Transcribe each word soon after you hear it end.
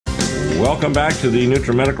Welcome back to the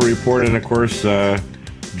NutriMedical Report, and of course,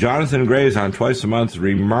 Jonathan Gray's on twice a month.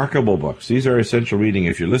 Remarkable books. These are essential reading.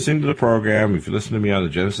 If you're listening to the program, if you listen to me on the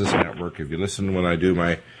Genesis Network, if you listen when I do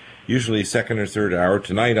my usually second or third hour,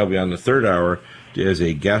 tonight I'll be on the third hour as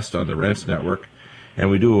a guest on the Rents Network,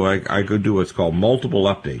 and I could do what's called multiple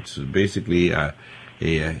updates. Basically, a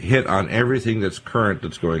hit on everything that's current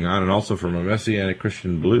that's going on, and also from a Messianic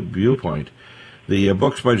Christian viewpoint. The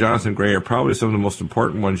books by Jonathan Gray are probably some of the most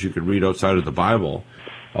important ones you could read outside of the Bible,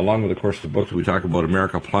 along with, of course, the book that we talk about,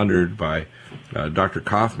 America Plundered, by Dr.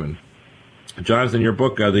 Kaufman. Jonathan, your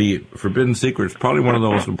book, The Forbidden Secrets, probably one of the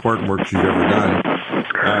most important works you've ever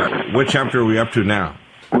done. What chapter are we up to now?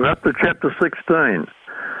 We're up to chapter 16.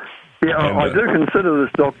 Yeah, I do consider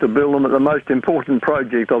this, Dr. Bill, the most important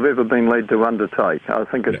project I've ever been led to undertake. I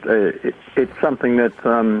think it's something that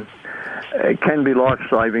it can be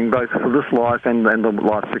life-saving, both for this life and the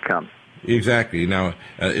life to come. Exactly. Now,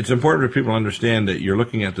 it's important for people to understand that you're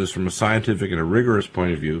looking at this from a scientific and a rigorous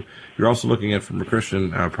point of view. You're also looking at it from a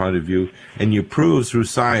Christian point of view, and you prove through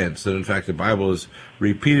science that, in fact, the Bible is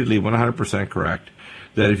repeatedly 100% correct.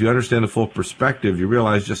 That if you understand the full perspective, you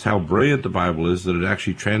realize just how brilliant the Bible is, that it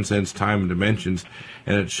actually transcends time and dimensions,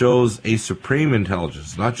 and it shows a supreme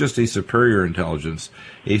intelligence, not just a superior intelligence,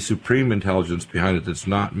 a supreme intelligence behind it that's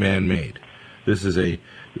not man-made. This is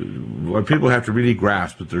what people have to really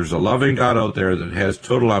grasp, that there's a loving God out there that has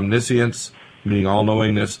total omniscience, meaning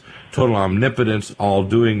all-knowingness, total omnipotence,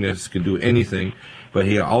 all-doingness, can do anything, but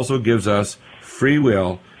he also gives us free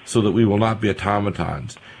will so that we will not be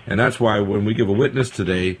automatons. And that's why when we give a witness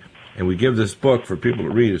today and we give this book for people to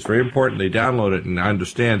read, it's very important they download it and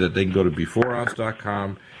understand that they can go to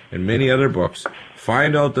beforeus.com and many other books,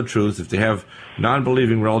 find out the truth. If they have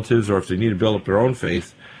non-believing relatives or if they need to build up their own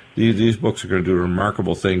faith, these books are going to do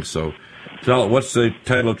remarkable things. So what's the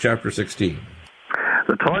title of chapter 16?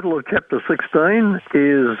 The title of chapter 16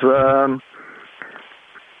 is...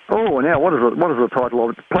 what is the title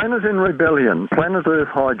of it? Planet in Rebellion, Planet Earth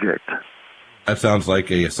Hijacked. That sounds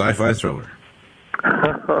like a sci-fi thriller.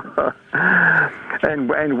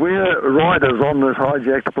 and we're riders on this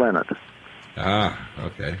hijacked planet. Ah,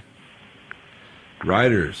 okay.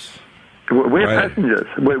 Riders. We're passengers.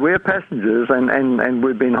 We're passengers, and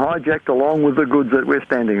we've been hijacked along with the goods that we're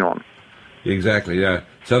standing on. Exactly, yeah.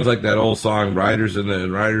 Sounds like that old song, Riders in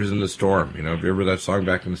the Storm. You know, have you ever heard that song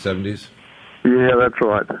back in the 70s? Yeah, that's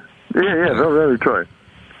right. Yeah, very, very true.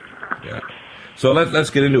 Yeah. So let's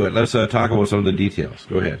get into it. Let's talk about some of the details.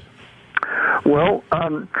 Go ahead. Well,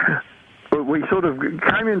 we sort of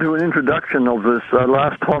came into an introduction of this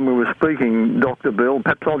last time we were speaking, Dr. Bill.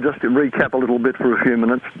 Perhaps I'll just recap a little bit for a few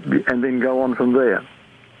minutes and then go on from there.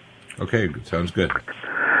 Okay, sounds good.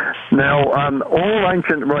 Now, all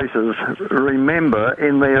ancient races remember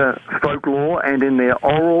in their folklore and in their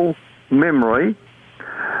oral memory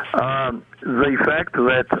the fact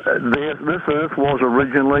that this earth was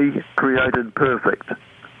originally created perfect.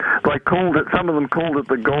 They called it, some of them called it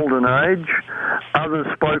the Golden Age, others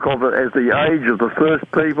spoke of it as the age of the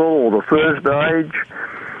first people or the first age,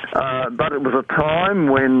 but it was a time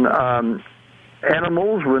when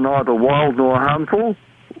animals were neither wild nor harmful,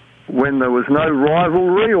 when there was no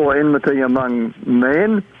rivalry or enmity among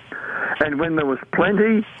men, and when there was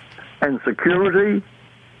plenty and security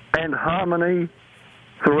and harmony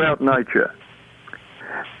throughout nature.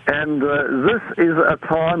 And this is a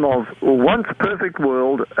time of once perfect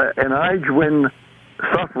world, an age when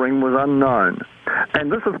suffering was unknown.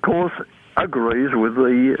 And this, of course, agrees with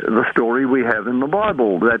the story we have in the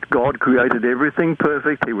Bible, that God created everything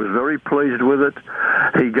perfect. He was very pleased with it.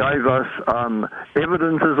 He gave us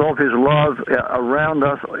evidences of his love around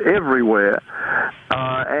us everywhere.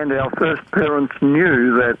 And our first parents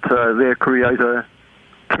knew that their Creator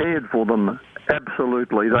cared for them.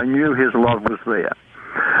 Absolutely. They knew his love was there.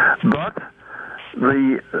 But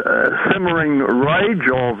the simmering rage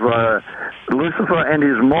of Lucifer and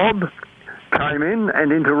his mob came in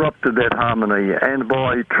and interrupted that harmony. And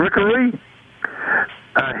by trickery,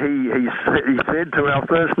 he said to our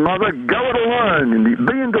first mother, go it alone and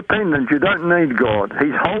be independent. You don't need God.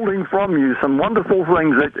 He's holding from you some wonderful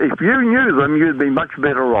things that if you knew them, you'd be much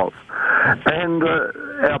better off. And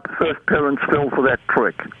our first parents fell for that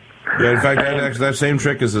trick. Yeah, in fact, that same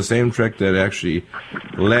trick is the same trick that actually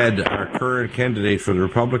led our current candidate for the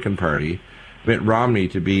Republican Party, Mitt Romney,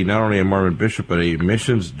 to be not only a Mormon bishop, but a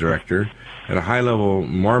missions director and a high-level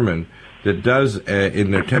Mormon that does,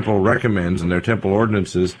 in their temple recommends, and their temple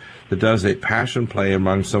ordinances, that does a passion play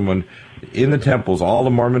among someone in the temples, all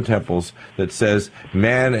the Mormon temples, that says,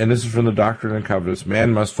 man, and this is from the Doctrine and Covenants,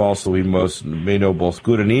 man must fall so he may know both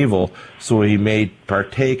good and evil, so he may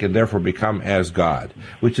partake and therefore become as God,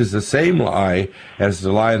 which is the same lie as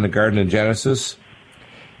the lie in the garden in Genesis.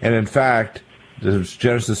 And in fact,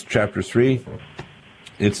 Genesis chapter 3,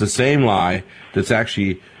 it's the same lie that's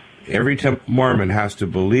actually, every temple Mormon has to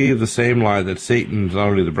believe the same lie, that Satan is not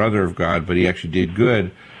only the brother of God, but he actually did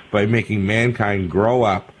good by making mankind grow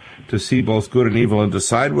up to see both good and evil and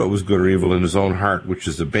decide what was good or evil in his own heart, which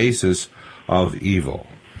is the basis of evil.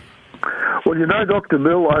 Well, you know, Dr.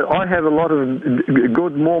 Bill, I have a lot of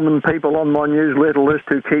good Mormon people on my newsletter list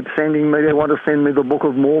who keep sending me, they want to send me the Book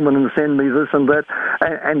of Mormon and send me this and that,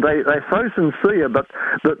 and they're so sincere, but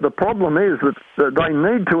the problem is that they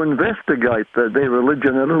need to investigate their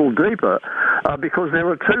religion a little deeper, because there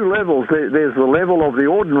are two levels. There's the level of the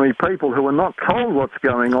ordinary people who are not told what's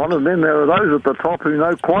going on, and then there are those at the top who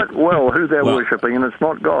know quite well who they're worshipping, and it's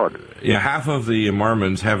not God. Yeah, half of the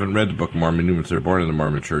Mormons haven't read the Book of Mormon, even if they're born in the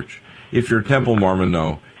Mormon Church. If you're a Temple Mormon,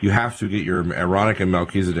 though, you have to get your Aaronic and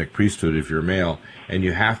Melchizedek priesthood if you're male, and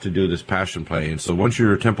you have to do this passion play. And so once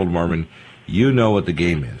you're a Temple Mormon, you know what the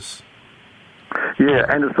game is. Yeah,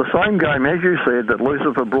 and it's the same game, as you said, that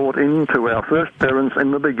Lucifer brought into our first parents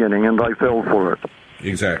in the beginning, and they fell for it.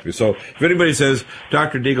 Exactly. So if anybody says,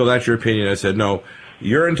 Dr. Deagle, that's your opinion, I said, no,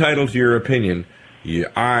 you're entitled to your opinion.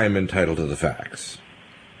 I'm entitled to the facts.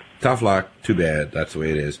 Tough luck. Too bad. That's the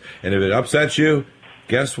way it is. And if it upsets you,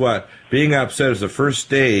 guess what? Being upset is the first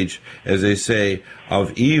stage, as they say,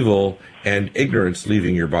 of evil and ignorance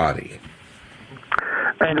leaving your body.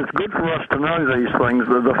 And it's good for us to know these things.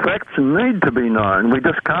 The facts need to be known. We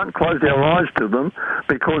just can't close our eyes to them,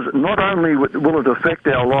 because not only will it affect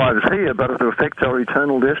our lives here, but it affects our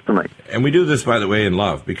eternal destiny. And we do this, by the way, in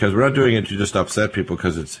love, because we're not doing it to just upset people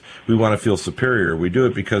because we want to feel superior. We do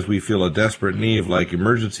it because we feel a desperate need, like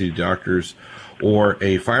emergency doctors or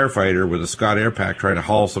a firefighter with a Scott Air Pack trying to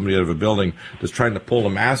haul somebody out of a building that's trying to pull the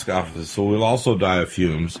mask off of us, so we'll also die of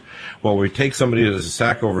fumes. While we take somebody with a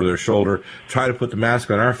sack over their shoulder, try to put the mask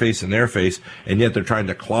on our face and their face, and yet they're trying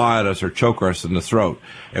to claw at us or choke us in the throat.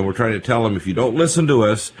 And we're trying to tell them, if you don't listen to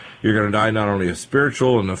us, you're going to die not only a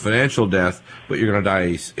spiritual and a financial death, but you're going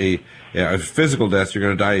to die a physical death, you're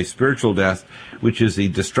going to die a spiritual death, which is the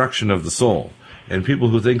destruction of the soul. And people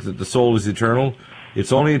who think that the soul is eternal,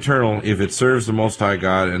 it's only eternal if it serves the Most High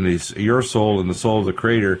God, and your soul and the soul of the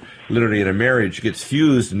Creator, literally in a marriage, gets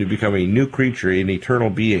fused and you become a new creature, an eternal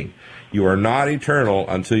being. You are not eternal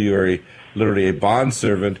until you are literally a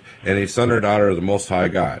bondservant and a son or daughter of the Most High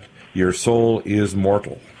God. Your soul is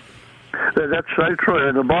mortal. That's so true.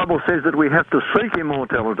 And the Bible says that we have to seek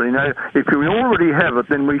immortality. Now, if we already have it,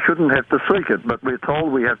 then we shouldn't have to seek it. But we're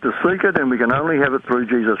told we have to seek it, and we can only have it through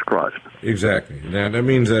Jesus Christ. Exactly. Now, that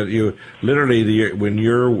means that you literally, when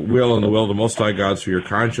your will and the will of the Most High God through your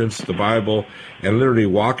conscience, the Bible, and literally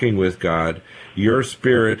walking with God, your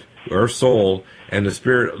spirit, your soul, and the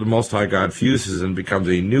spirit of the Most High God fuses and becomes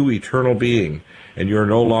a new eternal being. And you're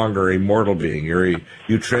no longer a mortal being.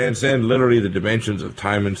 You transcend literally the dimensions of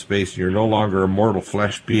time and space. You're no longer a mortal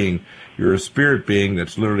flesh being. You're a spirit being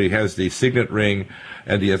that literally has the signet ring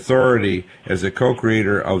and the authority as a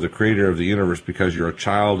co-creator of the creator of the universe, because you're a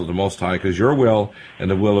child of the Most High, because your will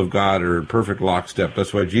and the will of God are in perfect lockstep.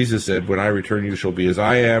 That's why Jesus said, when I return, you shall be as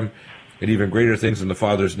I am, and even greater things in the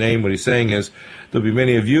Father's name. What he's saying is, there'll be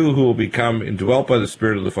many of you who will become indwelt by the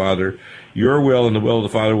Spirit of the Father. Your will and the will of the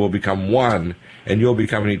Father will become one, and you'll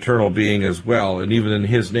become an eternal being as well. And even in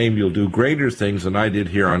his name, you'll do greater things than I did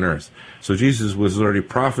here on earth. So Jesus was already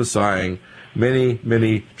prophesying many,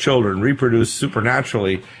 many children reproduced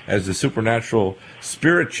supernaturally as the supernatural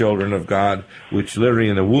spirit children of God, which literally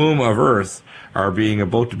in the womb of earth are being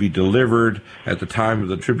about to be delivered at the time of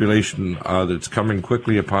the tribulation that's coming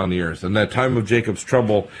quickly upon the earth. And that time of Jacob's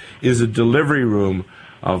trouble is a delivery room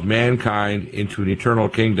of mankind into an eternal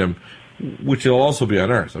kingdom, which will also be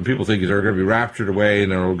on earth. Some people think they're going to be raptured away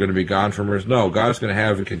and they're going to be gone from earth. No, God's going to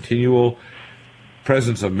have a continual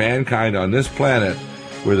presence of mankind on this planet,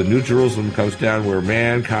 where the New Jerusalem comes down, where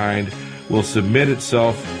mankind will submit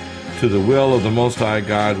itself to the will of the Most High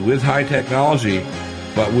God with high technology,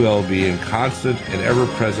 but will be in constant and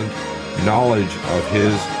ever-present knowledge of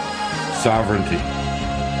his sovereignty.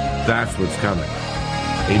 That's what's coming.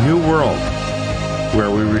 A new world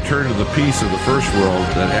where we return to the peace of the first world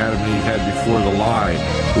that Adam and Eve had before the lie,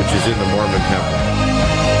 which is in the Mormon temple.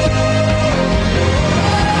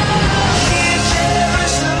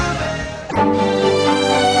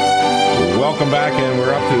 welcome back, and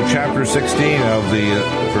we're up to Chapter 16 of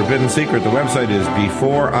the Forbidden Secret. The website is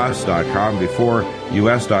beforeus.com,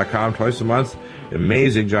 beforeus.com, twice a month.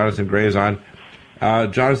 Amazing. Jonathan Gray is on.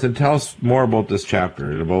 Jonathan, tell us more about this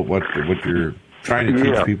chapter and about what you're trying to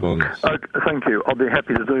teach people in this. Thank you. I'll be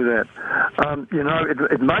happy to do that.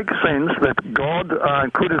 It makes sense that God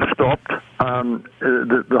could have stopped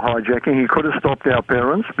the hijacking. He could have stopped our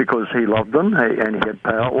parents because he loved them and he had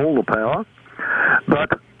power, all the power.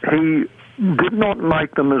 But he did not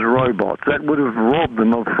make them as robots. That would have robbed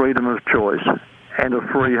them of freedom of choice and a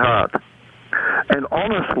free heart. And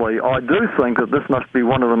honestly, I do think that this must be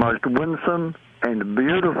one of the most winsome and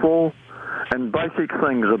beautiful and basic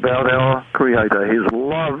things about our Creator, his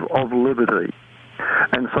love of liberty.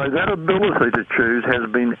 And so that ability to choose has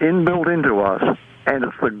been inbuilt into us, and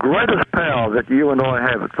it's the greatest power that you and I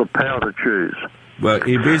have. It's the power to choose. Well,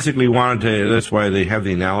 he basically wanted to, that's why they have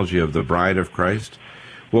the analogy of the bride of Christ.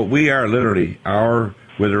 What we are literally,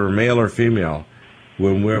 whether we're male or female,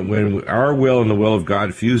 when our will and the will of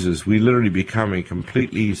God fuses, we literally become a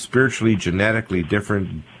completely spiritually, genetically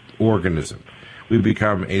different organism. We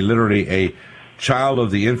become literally a child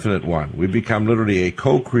of the Infinite One. We become literally a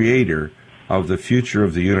co-creator of the future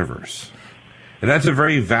of the universe. And that's a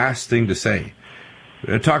very vast thing to say.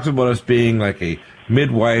 It talks about us being like a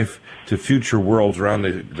midwife to future worlds around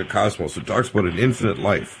the cosmos. It talks about an infinite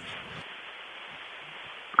life.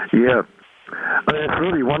 Yeah. It's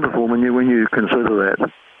really wonderful when you consider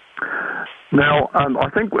that. Now, I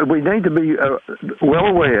think we need to be well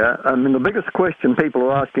aware. I mean, the biggest question people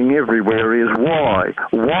are asking everywhere is why?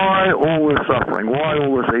 Why all this suffering? Why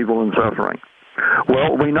all this evil and suffering?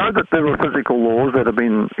 Well, we know that there are physical laws that have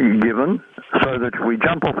been given, so that if we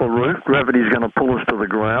jump off a roof, gravity is going to pull us to the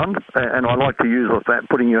ground. And I like to use that,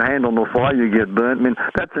 putting your hand on the fire, you get burnt. I mean,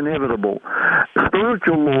 that's inevitable.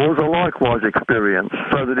 Spiritual laws are likewise experienced,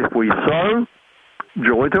 so that if we sow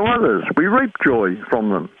joy to others, we reap joy from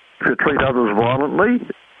them. If you treat others violently,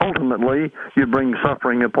 ultimately you bring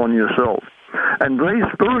suffering upon yourself. And these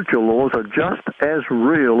spiritual laws are just as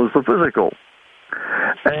real as the physical.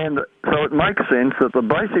 And so it makes sense that the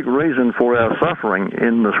basic reason for our suffering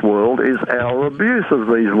in this world is our abuse of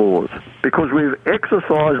these laws, because we've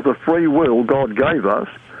exercised the free will God gave us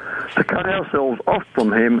to cut ourselves off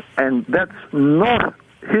from him, and that's not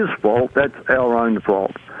his fault, that's our own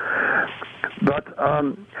fault. But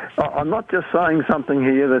I'm not just saying something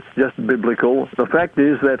here that's just biblical. The fact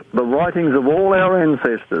is that the writings of all our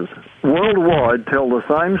ancestors worldwide tell the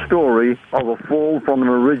same story of a fall from an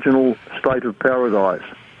original state of paradise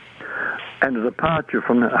and a departure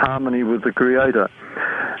from harmony with the Creator.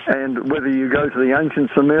 And whether you go to the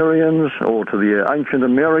ancient Sumerians or to the ancient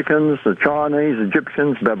Americans, the Chinese,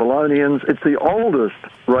 Egyptians, Babylonians, it's the oldest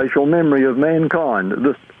racial memory of mankind,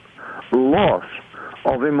 this loss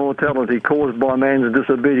of immortality caused by man's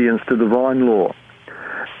disobedience to divine law.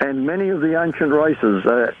 And many of the ancient races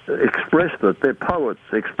expressed it. Their poets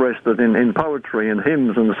expressed it in poetry and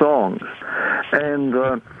hymns and songs. And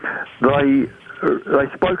they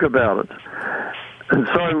spoke about it. And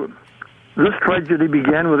so this tragedy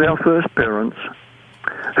began with our first parents,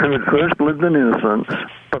 who had first lived in innocence,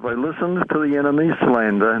 but they listened to the enemy's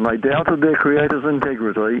slander, and they doubted their Creator's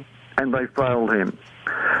integrity, and they failed him.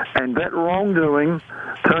 And that wrongdoing,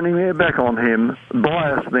 turning their back on him,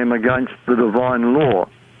 biased them against the divine law.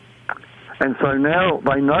 And so now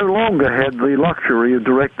they no longer had the luxury of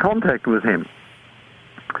direct contact with him.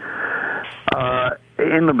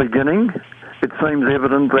 In the beginning, it seems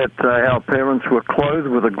evident that our parents were clothed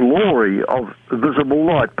with a glory of visible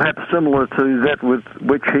light, perhaps similar to that with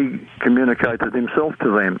which he communicated himself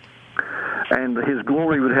to them. And his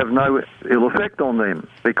glory would have no ill effect on them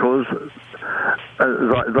because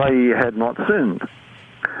they had not sinned.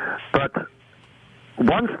 But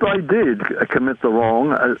once they did commit the wrong,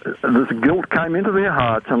 this guilt came into their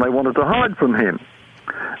hearts and they wanted to hide from him.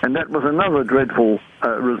 And that was another dreadful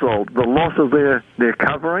result, the loss of their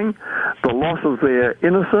covering, the loss of their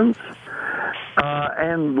innocence,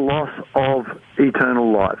 and loss of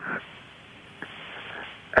eternal life.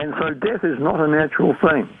 And so death is not a natural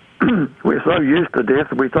thing. We're so used to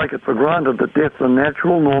death, we take it for granted that death's a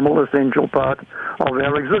natural, normal, essential part of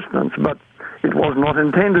our existence, but it was not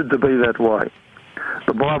intended to be that way.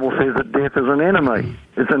 The Bible says that death is an enemy.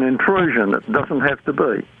 It's an intrusion. It doesn't have to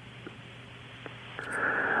be.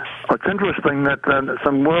 It's interesting that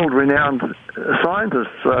some world-renowned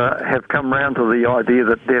scientists have come round to the idea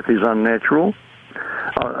that death is unnatural.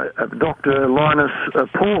 Dr. Linus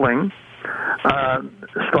Pauling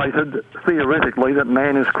stated theoretically that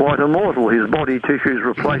man is quite immortal. His body tissues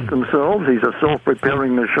replace themselves. He's a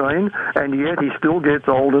self-repairing machine, and yet he still gets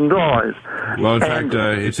old and dies. Well, in fact,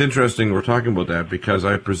 it's interesting we're talking about that because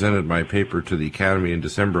I presented my paper to the Academy in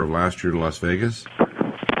December of last year to Las Vegas.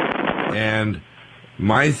 And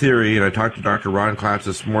my theory, and I talked to Dr. Ron Klatz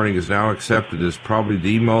this morning, is now accepted as probably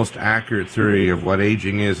the most accurate theory of what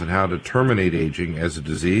aging is and how to terminate aging as a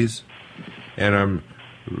disease. And I'm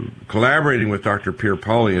collaborating with Dr. Pierre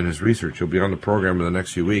Pauly in his research. He'll be on the program in the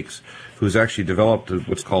next few weeks, who's actually developed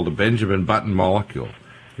what's called a Benjamin Button molecule.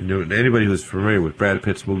 Anybody who's familiar with Brad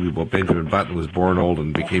Pitt's movie about Benjamin Button was born old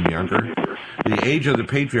and became younger, the age of the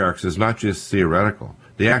patriarchs is not just theoretical.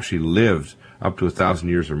 They actually lived up to 1,000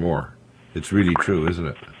 years or more. It's really true, isn't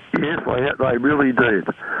it? Yes, they really did.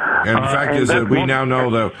 And the fact is that we now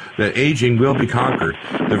know that aging will be conquered.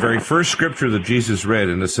 The very first scripture that Jesus read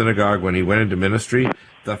in the synagogue when he went into ministry,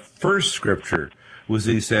 the first scripture was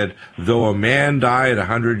he said, "Though a man die at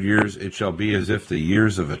 100 years, it shall be as if the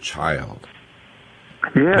years of a child."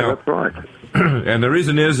 Yeah, now, that's right. And the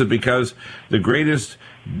reason is that because the greatest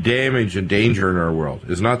damage and danger in our world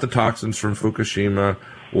is not the toxins from Fukushima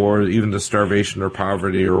or even the starvation or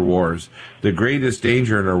poverty or wars. The greatest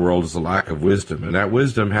danger in our world is the lack of wisdom, and that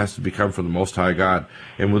wisdom has to become from the Most High God.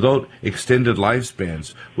 And without extended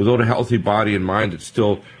lifespans, without a healthy body and mind that's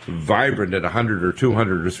still vibrant at 100 or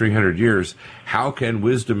 200 or 300 years, how can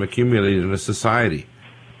wisdom accumulate in a society?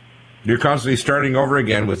 You're constantly starting over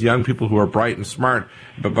again with young people who are bright and smart,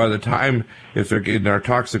 but by the time, if they're in our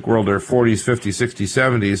toxic world, they're 40s, 50s, 60s,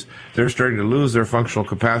 70s, they're starting to lose their functional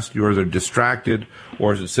capacity, or they're distracted,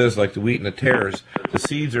 or as it says, like the wheat and the tares, the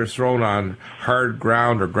seeds are thrown on hard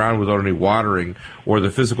ground or ground without any watering, or the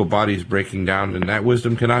physical body is breaking down, and that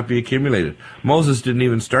wisdom cannot be accumulated. Moses didn't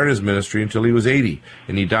even start his ministry until he was 80,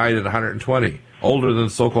 and he died at 120, older than the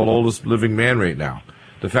so-called oldest living man right now.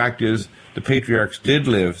 The fact is, the patriarchs did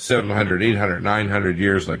live 700, 800, 900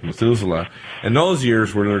 years like Methuselah, and those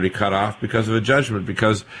years were literally cut off because of a judgment,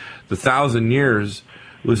 because the 1,000 years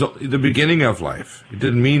was the beginning of life. It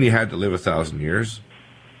didn't mean he had to live 1,000 years.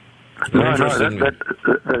 No, that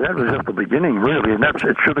was just the beginning, really, and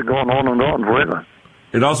it should have gone on and on forever.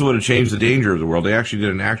 It also would have changed the danger of the world. They actually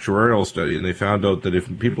did an actuarial study, and they found out that if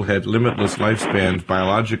people had limitless lifespans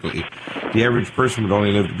biologically, the average person would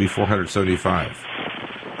only live to be 475.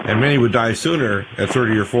 And many would die sooner at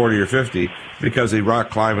 30 or 40 or 50 because they rock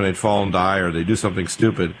climb and they'd fall and die, or they do something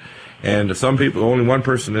stupid. And some people, only one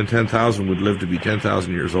person in 10,000 would live to be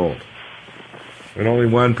 10,000 years old. And only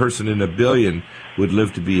one person in a billion would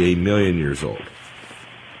live to be 1,000,000 years old.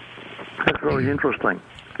 That's really interesting.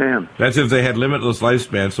 Yeah. That's if they had limitless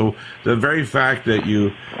lifespans. So the very fact that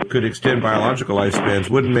you could extend biological lifespans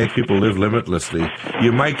wouldn't make people live limitlessly.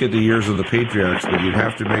 You might get the years of the patriarchs, but you'd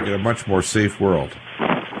have to make it a much more safe world.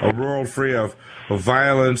 A world free of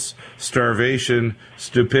violence, starvation,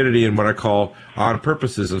 stupidity, and what I call odd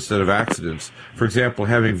purposes instead of accidents. For example,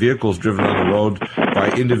 having vehicles driven on the road by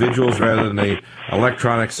individuals rather than an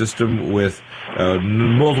electronic system with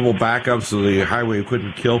multiple backups so the highway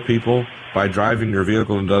couldn't kill people by driving your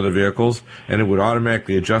vehicle into other vehicles, and it would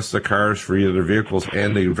automatically adjust the cars for either the vehicles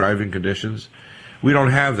and the driving conditions. We don't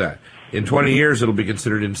have that. In 20 years, it'll be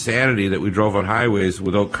considered insanity that we drove on highways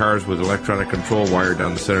without cars with electronic control wired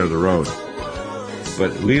down the center of the road.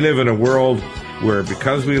 But we live in a world where,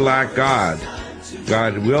 because we lack God,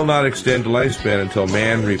 God will not extend the lifespan until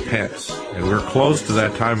man repents. And we're close to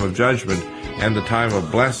that time of judgment and the time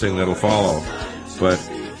of blessing that'll follow. But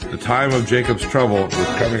the time of Jacob's trouble is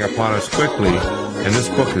coming upon us quickly, and this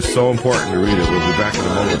book is so important to read it. We'll be back in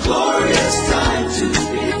a moment. Glorious time to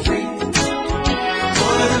be free.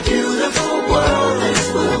 What a beautiful world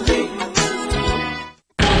this will be.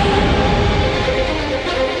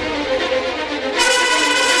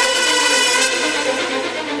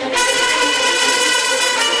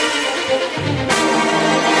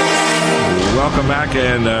 Welcome back,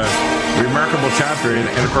 and remarkable chapter.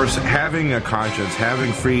 And of course, having a conscience,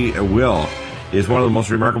 having free will is one of the most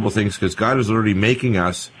remarkable things, because God is literally making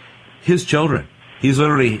us His children. He's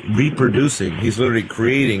literally reproducing. He's literally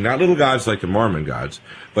creating, not little gods like the Mormon gods,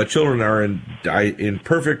 but children are in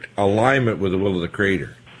perfect alignment with the will of the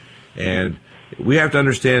Creator. And we have to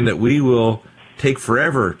understand that we will take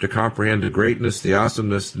forever to comprehend the greatness, the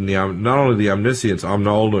awesomeness, and not only the omniscience,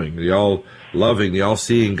 all-knowing, the all-loving, the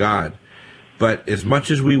all-seeing God. But as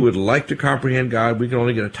much as we would like to comprehend God, we can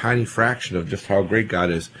only get a tiny fraction of just how great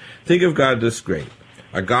God is. Think of God this great.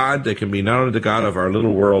 A God that can be not only the God of our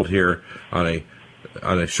little world here on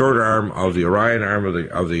a short arm of the Orion arm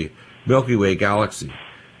of the Milky Way galaxy,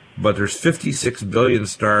 but there's 56 billion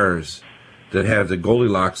stars that have the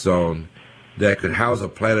Goldilocks zone that could house a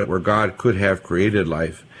planet where God could have created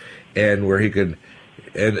life, and where he could,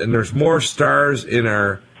 and there's more stars in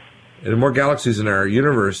our, and more galaxies in our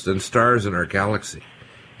universe than stars in our galaxy.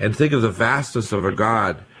 And think of the vastness of a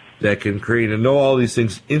God that can create and know all these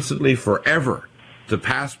things instantly forever, the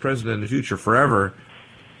past, present, and the future forever.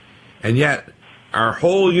 And yet, our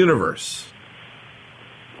whole universe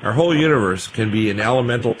can be an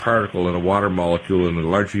elemental particle in a water molecule in a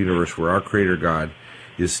larger universe where our Creator God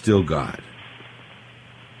is still God.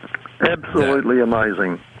 Absolutely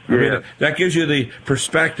amazing. Yeah. I mean, that gives you the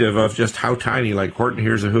perspective of just how tiny, like Horton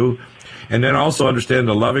Hears a Who, and then also understand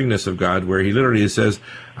the lovingness of God, where he literally says,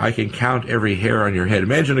 I can count every hair on your head.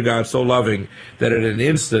 Imagine a God so loving that in an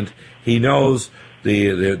instant he knows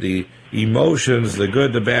the emotions, the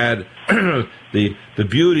good, the bad, the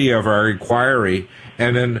beauty of our inquiry.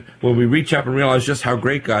 And then when we reach up and realize just how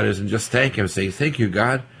great God is and just thank him, say, thank you,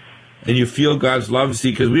 God. And you feel God's love. See,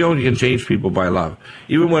 because we only can change people by love.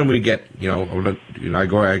 Even when we get,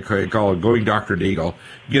 I call it going Dr. Deagle,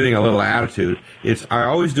 getting a little attitude. I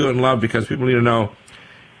always do it in love, because people need to know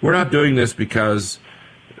we're not doing this because,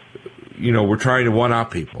 we're trying to one-up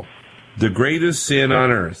people. The greatest sin on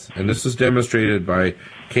earth, and this is demonstrated by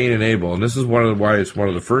Cain and Abel, and this is why it's one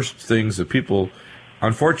of the first things that people,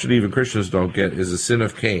 unfortunately even Christians, don't get, is the sin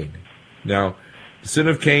of Cain. Now, the sin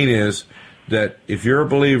of Cain is that if you're a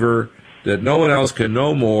believer, that no one else can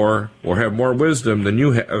know more or have more wisdom than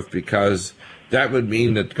you have, because that would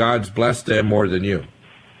mean that God's blessed them more than you.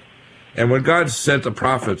 And when God sent the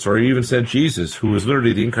prophets, or even sent Jesus, who was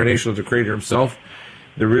literally the incarnation of the Creator himself,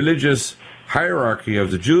 the religious hierarchy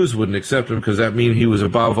of the Jews wouldn't accept him, because that means he was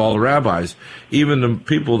above all the rabbis. Even the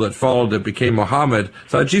people that followed, that became Muhammad,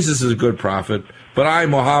 thought Jesus is a good prophet, but I,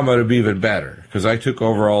 Muhammad, am even better, because I took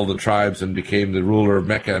over all the tribes and became the ruler of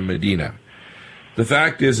Mecca and Medina. The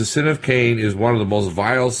fact is, the sin of Cain is one of the most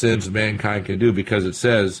vile sins mankind can do, because it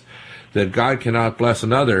says that God cannot bless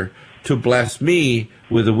another to bless me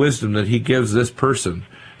with the wisdom that he gives this person,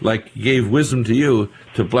 like he gave wisdom to you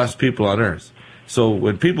to bless people on earth. So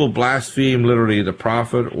when people blaspheme literally the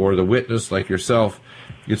prophet or the witness like yourself,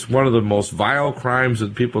 it's one of the most vile crimes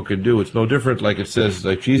that people can do. It's no different, like it says,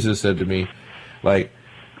 like Jesus said to me, like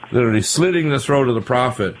literally slitting the throat of the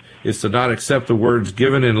prophet is to not accept the words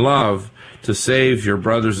given in love to save your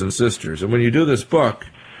brothers and sisters. And when you do this book,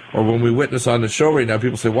 or when we witness on the show right now,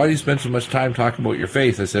 people say, why do you spend so much time talking about your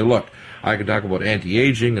faith? I say, look, I can talk about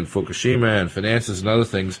anti-aging and Fukushima and finances and other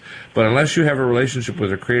things, but unless you have a relationship with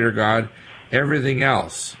the Creator God, everything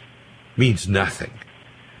else means nothing.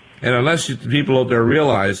 And unless people out there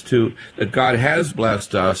realize, too, that God has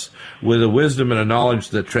blessed us with a wisdom and a knowledge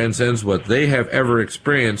that transcends what they have ever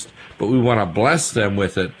experienced, but we want to bless them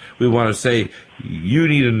with it. We want to say, you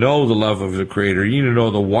need to know the love of the Creator. You need to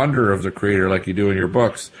know the wonder of the Creator, like you do in your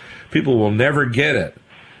books. People will never get it,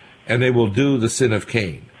 and they will do the sin of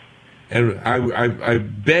Cain. And I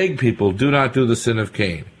beg people, do not do the sin of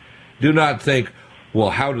Cain. Do not think,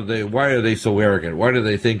 well, why are they so arrogant? Why do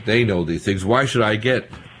they think they know these things? Why should I get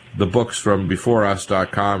the books from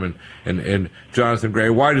BeforeUs.com and Jonathan Gray?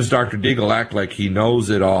 Why does Dr. Deagle act like he knows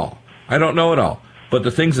it all? I don't know it all. But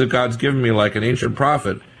the things that God's given me, like an ancient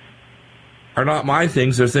prophet, are not my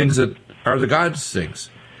things. They're things that are the God's things.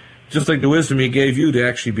 Just like the wisdom he gave you to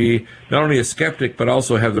actually be not only a skeptic, but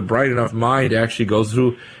also have the bright enough mind to actually go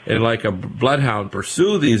through and, like a bloodhound,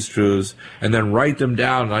 pursue these truths and then write them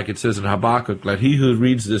down, like it says in Habakkuk, let he who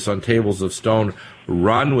reads this on tables of stone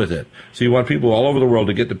run with it. So you want people all over the world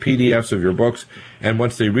to get the PDFs of your books, and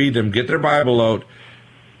once they read them, get their Bible out,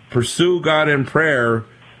 pursue God in prayer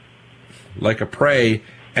like a prey,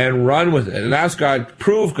 and run with it, and ask God,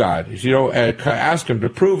 prove God. Ask him to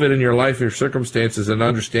prove it in your life, your circumstances, and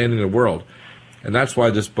understanding the world. And that's why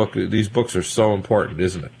these books are so important,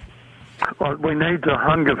 isn't it? Well, we need to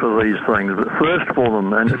hunger for these things, but thirst for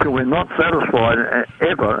them, and until we're not satisfied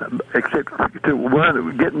ever, except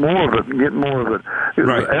to get more of it.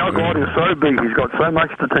 Right. Our God is so big; He's got so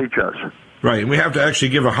much to teach us. Right, and we have to actually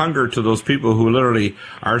give a hunger to those people who literally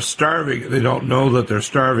are starving. They don't know that they're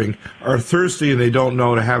starving, are thirsty, and they don't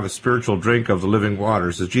know to have a spiritual drink of the living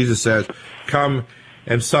waters. As Jesus says, come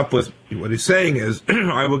and sup with me. What he's saying is,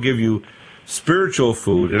 I will give you spiritual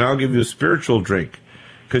food, and I'll give you a spiritual drink,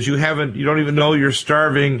 because you don't even know you're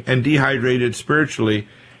starving and dehydrated spiritually,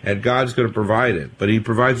 and God's going to provide it. But he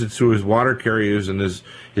provides it through his water carriers and his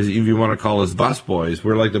if you want to call us bus boys.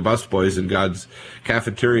 We're like the bus boys in God's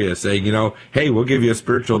cafeteria saying, hey, we'll give you a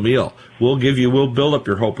spiritual meal. We'll build up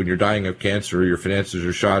your hope when you're dying of cancer, or your finances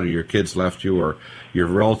are shot, or your kids left you, or your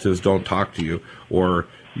relatives don't talk to you, or,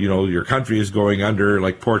 your country is going under,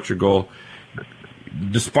 like Portugal.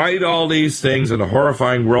 despite all these things and the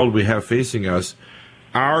horrifying world we have facing us,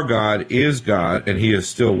 our God is God, and he is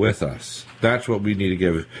still with us. That's what we need to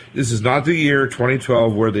give. This is not the year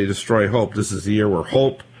 2012 where they destroy hope. This is the year where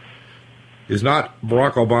hope is not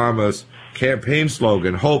Barack Obama's campaign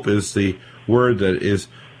slogan. Hope is the word that is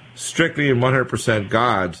strictly and 100%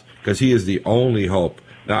 God's, because he is the only hope,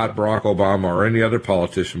 not Barack Obama or any other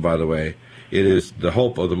politician, by the way. It is the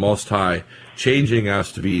hope of the Most High changing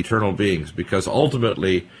us to be eternal beings, because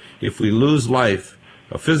ultimately, if we lose life,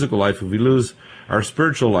 a physical life, if we lose our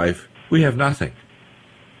spiritual life, we have nothing.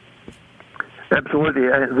 Absolutely.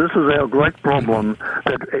 This is our great problem,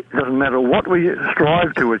 that it doesn't matter what we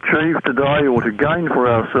strive to achieve today or to gain for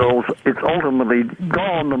ourselves, it's ultimately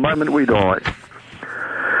gone the moment we die.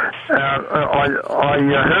 I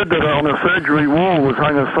heard that on a surgery wall was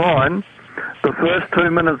hung a sign, the first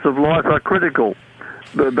 2 minutes of life are critical,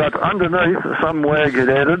 but underneath, some wag had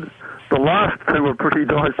added, the last two are pretty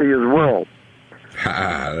dicey as well.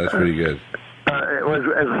 That's pretty good.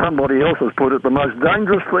 As somebody else has put it, the most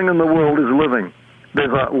dangerous thing in the world is living.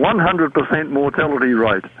 There's a 100% mortality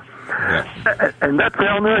rate. Yeah. And that's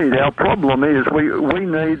our need. Our problem is we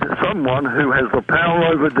need someone who has the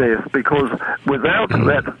power over death, because without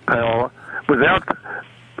that power, without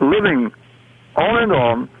living on and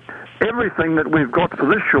on, everything that we've got for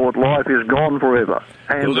this short life is gone forever.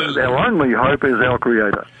 And our only hope is our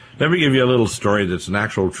Creator. Let me give you a little story that's an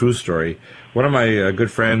actual true story. One of my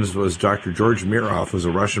good friends was Dr. George Mirov, who's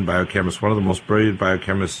a Russian biochemist, one of the most brilliant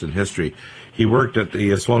biochemists in history. He worked at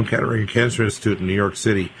the Sloan Kettering Cancer Institute in New York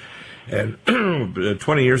City. And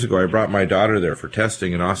 20 years ago, I brought my daughter there for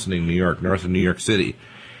testing in Austining, New York, north of New York City.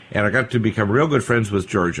 And I got to become real good friends with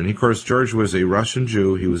George. And, of course, George was a Russian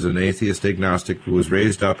Jew. He was an atheist agnostic who was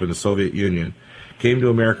raised up in the Soviet Union, came to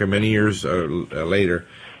America many years later,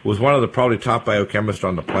 was one of the probably top biochemists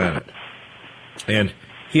on the planet. And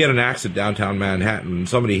he had an accident downtown Manhattan, and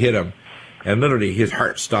somebody hit him, and literally his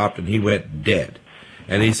heart stopped, and he went dead.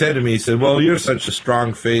 And he said to me, he said, well, you're such a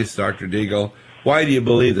strong face, Dr. Deagle. Why do you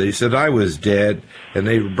believe that? He said, I was dead, and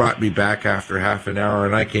they brought me back after half an hour,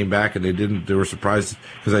 and I came back, and they were surprised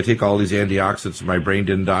because I take all these antioxidants, and my brain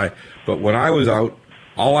didn't die. But when I was out,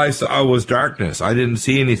 all I saw was darkness. I didn't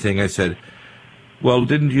see anything. I said, well,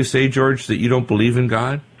 didn't you say, George, that you don't believe in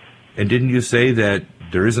God? And didn't you say that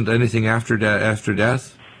there isn't anything after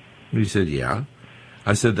death? And he said, yeah.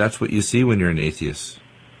 I said, that's what you see when you're an atheist.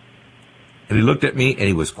 And he looked at me, and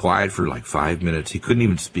he was quiet for like 5 minutes. He couldn't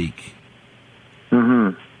even speak.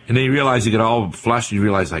 Mm-hmm. And then he realized he got all flushed, and he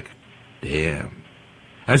realized, like, damn.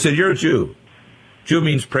 I said, you're a Jew. Jew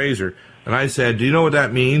means praiser. And I said, do you know what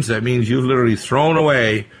that means? That means you've literally thrown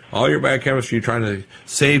away all your biochemistry, trying to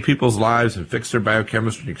save people's lives and fix their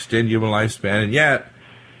biochemistry and extend human lifespan, and yet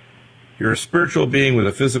you're a spiritual being with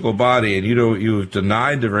a physical body, and you've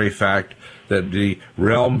denied the very fact that the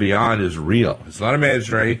realm beyond is real. It's not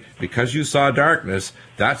imaginary. Because you saw darkness,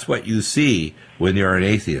 that's what you see when you're an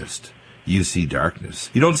atheist. You see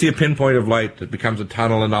darkness. You don't see a pinpoint of light that becomes a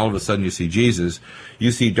tunnel and all of a sudden you see Jesus.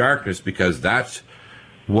 You see darkness because that's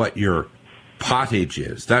what your pottage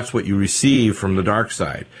is. That's what you receive from the dark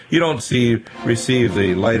side. You don't receive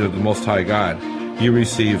the light of the Most High God. You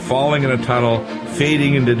receive falling in a tunnel,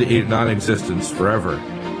 fading into non-existence forever,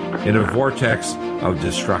 in a vortex of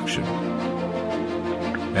destruction.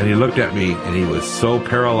 And he looked at me, and he was so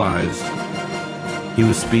paralyzed, he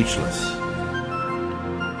was speechless.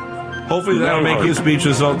 Hopefully that'll make you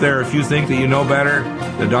speechless out there. If you think that you know better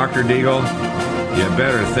than Dr. Deagle, you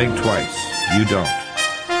better think twice. You don't.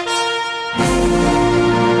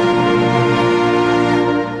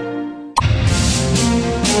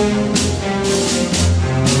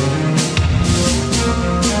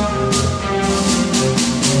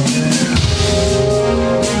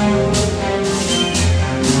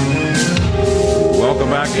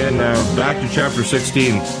 Back to chapter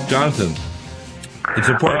 16. Jonathan, it's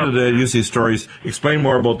important to use these stories. Explain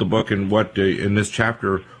more about the book and what, in this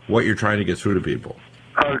chapter, what you're trying to get through to people.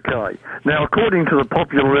 Okay. Now, according to the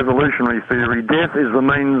popular evolutionary theory, death is the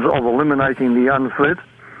means of eliminating the unfit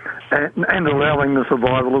and allowing the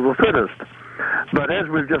survival of the fittest. But as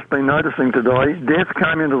we've just been noticing today, death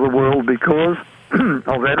came into the world because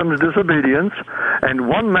of Adam's disobedience, and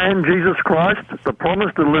one man, Jesus Christ, the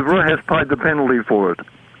promised deliverer, has paid the penalty for it.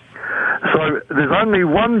 So there's only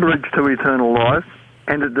one bridge to eternal life,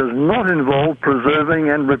 and it does not involve preserving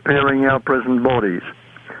and repairing our present bodies.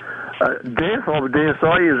 Death, I dare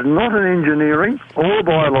say, is not an engineering or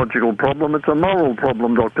biological problem, it's a moral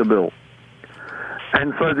problem, Dr. Bill.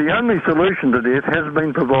 And so the only solution to death has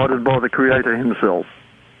been provided by the Creator himself.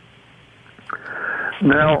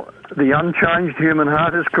 Now, The unchanged human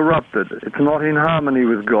heart is corrupted. It's not in harmony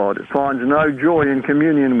with God. It finds no joy in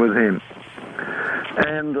communion with Him.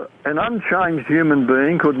 And an unchanged human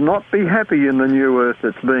being could not be happy in the new earth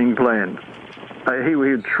that's being planned. He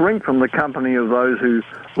would shrink from the company of those who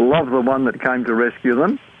love the one that came to rescue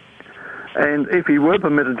them. And if he were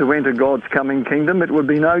permitted to enter God's coming kingdom, it would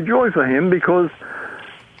be no joy for him, because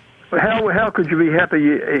how could you be happy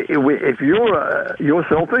if you're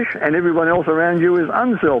selfish and everyone else around you is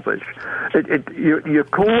unselfish? Your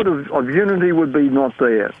chord of unity would be not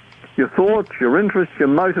there. Your thoughts, your interests, your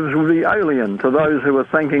motives would be alien to those who are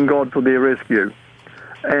thanking God for their rescue.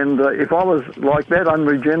 And if I was like that,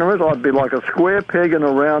 unregenerate, I'd be like a square peg in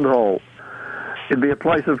a round hole. It'd be a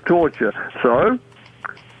place of torture. So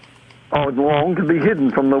I would long to be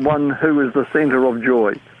hidden from the one who is the centre of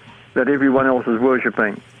joy that everyone else is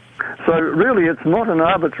worshipping. So really, it's not an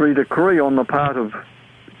arbitrary decree on the part of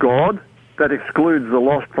God that excludes the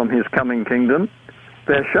lost from His coming kingdom.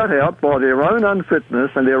 They're shut out by their own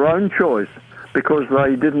unfitness and their own choice because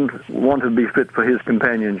they didn't want to be fit for His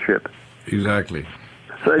companionship. Exactly.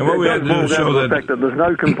 So it does boil down to the fact that there's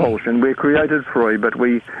no compulsion. We're created free, but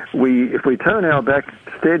if we turn our back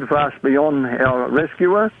steadfast beyond our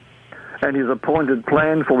rescuer and His appointed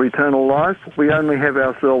plan for eternal life, we only have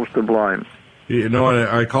ourselves to blame. You know,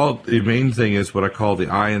 I call it, the main thing is what I call the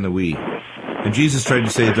I and the we. And Jesus tried to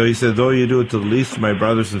say it, though. He said, though you do it to the least of my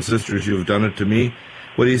brothers and sisters, you have done it to me.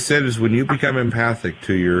 What He said is, when you become empathic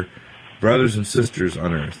to your brothers and sisters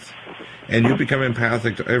on earth, and you become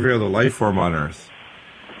empathic to every other life form on earth,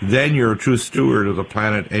 then you're a true steward of the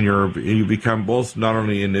planet, and you become both not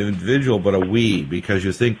only an individual, but a we, because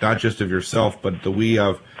you think not just of yourself, but the we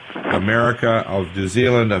of America, of New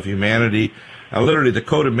Zealand, of humanity. Literally, the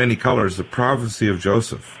coat of many colors, the prophecy of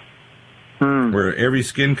Joseph, where every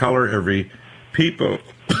skin color, every people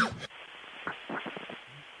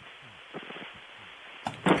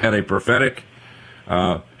had a prophetic,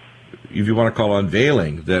 if you want to call it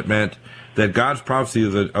unveiling, that meant that God's prophecy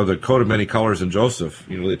of the coat of many colors in Joseph,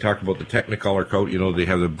 you know, they talk about the Technicolor coat, you know, they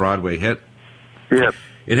have the Broadway hit. Yep.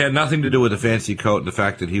 It had nothing to do with the fancy coat and the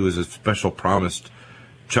fact that he was a special promised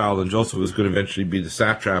child, and Joseph was going to eventually be the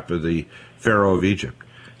satrap of the Pharaoh of Egypt.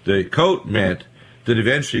 The coat meant that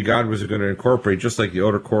eventually God was going to incorporate, just like the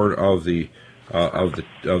outer court of the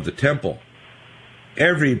temple,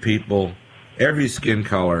 every people, every skin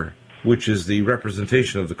color, which is the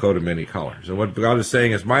representation of the coat of many colors. And what God is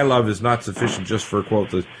saying is, my love is not sufficient just for, quote,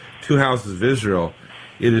 the two houses of Israel.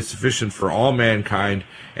 It is sufficient for all mankind,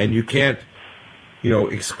 and you can't, you know,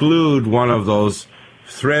 exclude one of those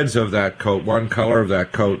threads of that coat, one color of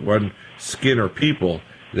that coat, one skin or people,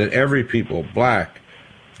 that every people, black,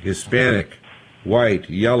 Hispanic, white,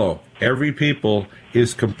 yellow, every people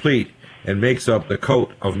is complete and makes up the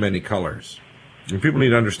coat of many colors. And people need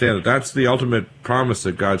to understand that that's the ultimate promise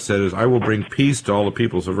that God said is, I will bring peace to all the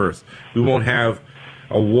peoples of earth. We won't have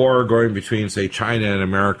a war going between, say, China and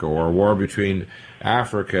America, or a war between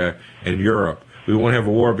Africa and Europe. We won't have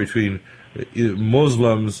a war between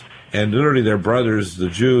Muslims and literally their brothers, the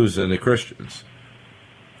Jews and the Christians.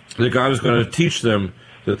 That God is going to teach them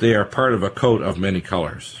that they are part of a coat of many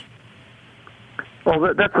colors.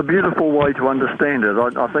 Well, that's a beautiful way to understand it.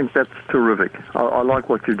 I think that's terrific. I like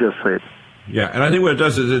what you just said. Yeah, and I think what it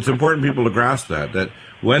does is it's important people to grasp that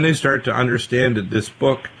when they start to understand that this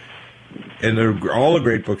book, and all the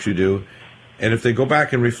great books you do, and if they go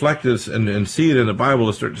back and reflect this and see it in the Bible,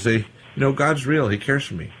 they'll start to say, you know, God's real. He cares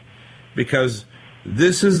for me. Because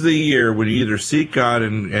this is the year when you either seek God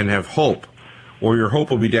and have hope, or your hope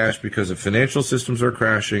will be dashed because the financial systems are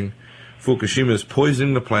crashing. Fukushima is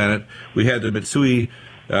poisoning the planet. We had the Mitsui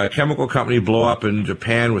chemical company blow up in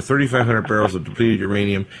Japan with 3,500 barrels of depleted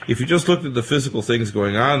uranium. If you just looked at the physical things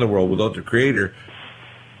going on in the world without the Creator,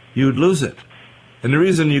 you would lose it. And the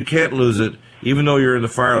reason you can't lose it, even though you're in the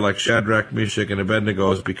fire like Shadrach, Meshach, and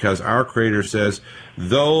Abednego, is because our Creator says,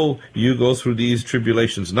 though you go through these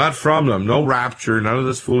tribulations, not from them, no rapture, none of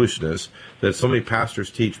this foolishness that so many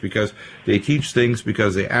pastors teach, because they teach things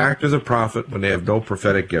because they act as a prophet when they have no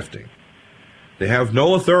prophetic gifting. They have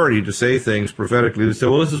no authority to say things prophetically. They say,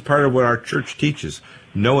 well, this is part of what our church teaches.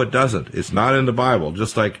 No, it doesn't. It's not in the Bible.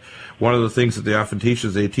 Just like one of the things that they often teach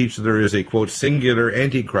is they teach that there is a, quote, singular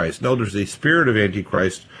Antichrist. No, there's a spirit of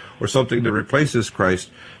Antichrist, or something that replaces Christ.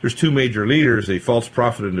 There's two major leaders, a false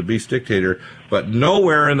prophet and a beast dictator, but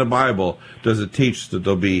nowhere in the Bible does it teach that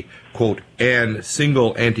there'll be, quote, an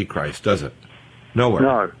single Antichrist, does it?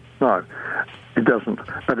 Nowhere. No. It doesn't,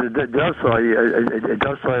 but it does say it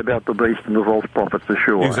does say about the beast and the false prophet for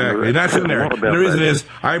sure. Exactly, and that's in there. And the reason is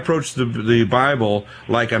I approach the Bible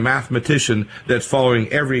like a mathematician that's following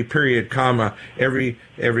every period, comma, every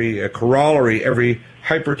corollary, every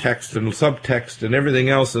hypertext and subtext and everything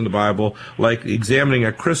else in the Bible, like examining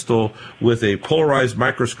a crystal with a polarized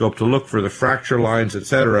microscope to look for the fracture lines,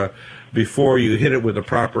 etc., before you hit it with a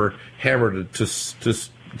proper hammer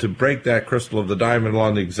to break that crystal of the diamond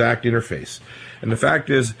along the exact interface. And the fact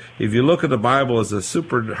is, if you look at the Bible as a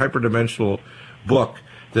super hyperdimensional book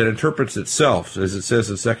that interprets itself, as it says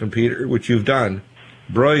in 2 Peter, which you've done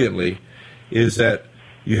brilliantly, is that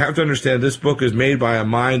you have to understand this book is made by a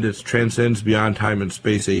mind that transcends beyond time and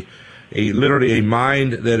space, literally a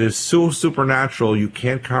mind that is so supernatural you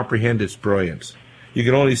can't comprehend its brilliance. You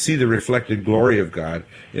can only see the reflected glory of God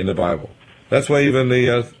in the Bible. That's why even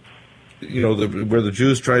where the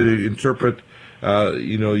Jews try to interpret,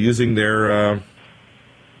 using their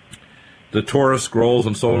the Torah scrolls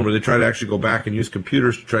and so on, where they try to actually go back and use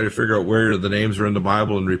computers to try to figure out where the names are in the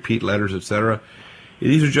Bible and repeat letters, etc.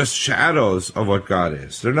 These are just shadows of what God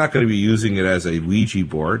is. They're not going to be using it as a Ouija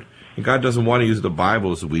board. And God doesn't want to use the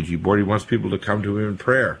Bible as a Ouija board. He wants people to come to Him in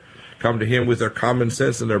prayer, come to Him with their common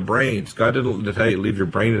sense and their brains. God didn't tell you to leave your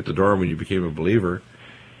brain at the door when you became a believer.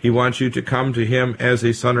 He wants you to come to Him as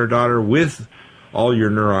a son or daughter with all your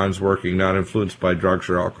neurons working, not influenced by drugs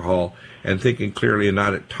or alcohol, and thinking clearly and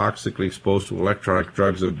not toxically exposed to electronic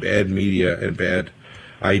drugs of bad media and bad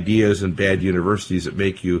ideas and bad universities that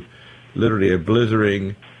make you literally a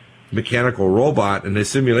blithering mechanical robot and a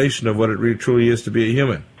simulation of what it really truly is to be a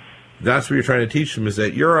human. That's what you're trying to teach them, is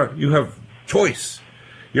that you have choice.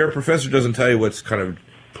 Your professor doesn't tell you what's kind of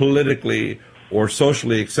politically or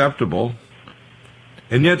socially acceptable,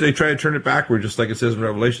 and yet they try to turn it backward, just like it says in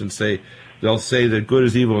Revelation. They'll say that good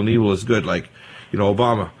is evil and evil is good. Like,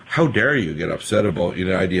 Obama, how dare you get upset about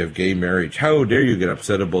the idea of gay marriage? How dare you get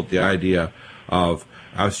upset about the idea of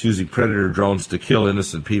us using predator drones to kill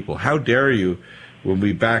innocent people? How dare you when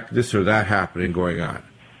we back this or that happening going on?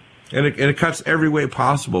 And it cuts every way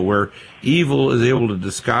possible, where evil is able to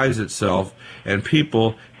disguise itself, and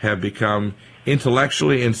people have become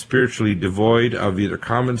intellectually and spiritually devoid of either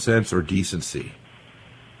common sense or decency.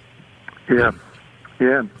 Yeah.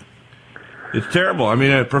 It's terrible. I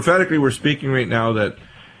mean, prophetically, we're speaking right now that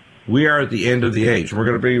we are at the end of the age. We're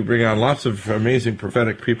going to bring on lots of amazing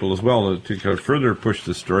prophetic people as well to kind of further push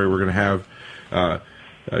this story. We're going to have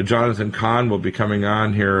Jonathan Kahn will be coming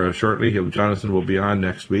on here shortly. Jonathan will be on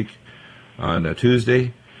next week on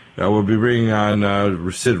Tuesday. We'll be bringing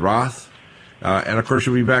on Sid Roth. And, of course,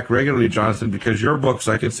 you'll be back regularly, Jonathan, because your books,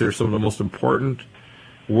 I consider some of the most important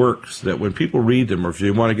works that when people read them, or if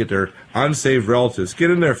you want to get their unsaved relatives, get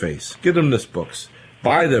in their face, get them this books,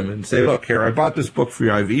 buy them and say, look, here, I bought this book for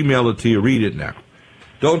you, I've emailed it to you, read it now.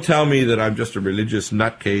 Don't tell me that I'm just a religious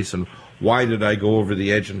nutcase and why did I go over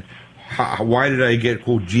the edge and why did I get,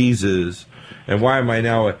 quote, Jesus, and why am I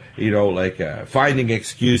now, finding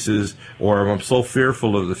excuses, or I'm so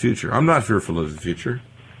fearful of the future. I'm not fearful of the future.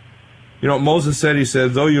 Moses said, he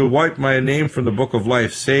said, though you wipe my name from the book of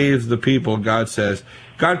life, save the people, God says.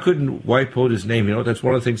 God couldn't wipe out His name. That's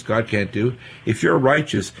one of the things God can't do. If you're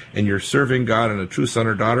righteous and you're serving God and a true son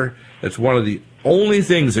or daughter, that's one of the only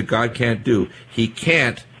things that God can't do. He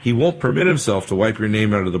won't permit Himself to wipe your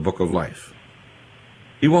name out of the book of life.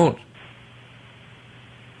 He won't.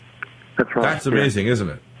 That's right. That's amazing, isn't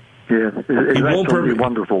it? Yeah, it's absolutely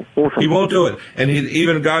wonderful. Awesome. He won't do it. And he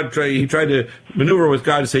tried to maneuver with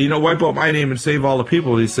God to say, wipe out my name and save all the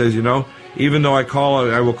people. He says, even though I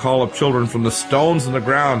will call up children from the stones in the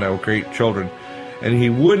ground, I will create children. And He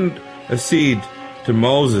wouldn't accede to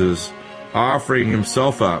Moses offering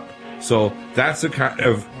himself up. So that's the kind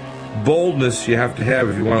of boldness you have to have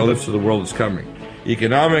if you want to live through the world that's coming.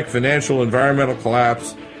 Economic, financial, environmental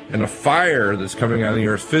collapse, and a fire that's coming on the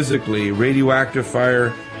earth physically, radioactive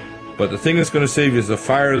fire. But the thing that's going to save you is the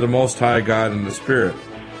fire of the Most High God and the Spirit.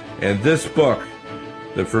 And this book,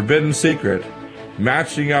 The Forbidden Secret,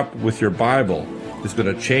 matching up with your Bible, is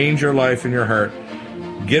going to change your life and your heart.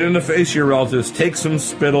 Get in the face of your relatives, take some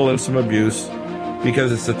spittle and some abuse,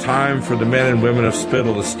 because it's the time for the men and women of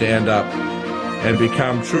spittle to stand up and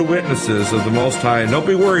become true witnesses of the Most High. And don't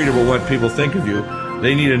be worried about what people think of you.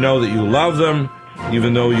 They need to know that you love them,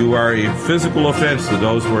 even though you are a physical offense to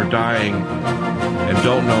those who are dying and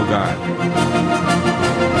don't know God.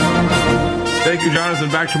 Thank you, Jonathan.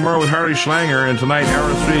 Back tomorrow with Harley Schlanger, and tonight,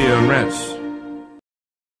 Hour 3 on Rents.